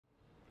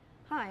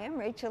Hi, I'm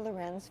Rachel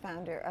Lorenz,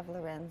 founder of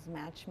Lorenz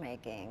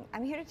Matchmaking.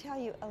 I'm here to tell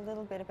you a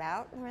little bit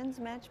about Lorenz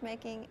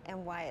Matchmaking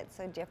and why it's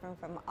so different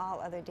from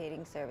all other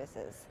dating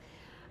services.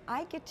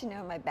 I get to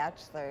know my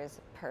bachelors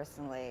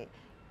personally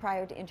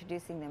prior to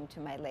introducing them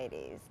to my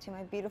ladies, to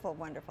my beautiful,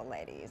 wonderful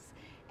ladies.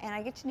 And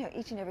I get to know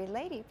each and every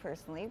lady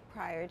personally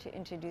prior to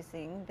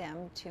introducing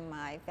them to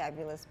my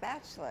fabulous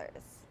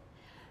bachelors.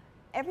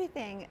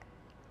 Everything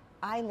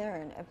I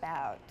learn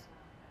about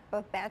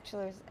both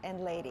bachelors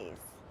and ladies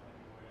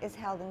is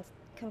held in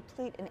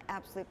complete and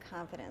absolute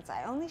confidence.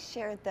 I only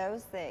share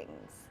those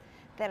things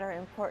that are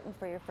important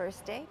for your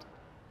first date,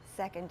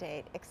 second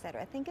date,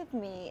 etc. Think of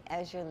me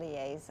as your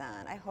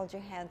liaison. I hold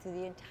your hand through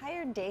the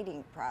entire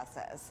dating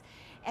process,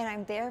 and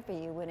I'm there for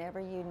you whenever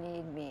you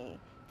need me.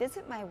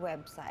 Visit my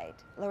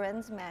website,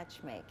 Lorenz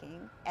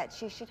Matchmaking, at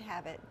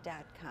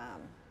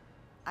sheshouldhaveit.com.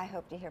 I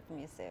hope to hear from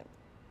you soon.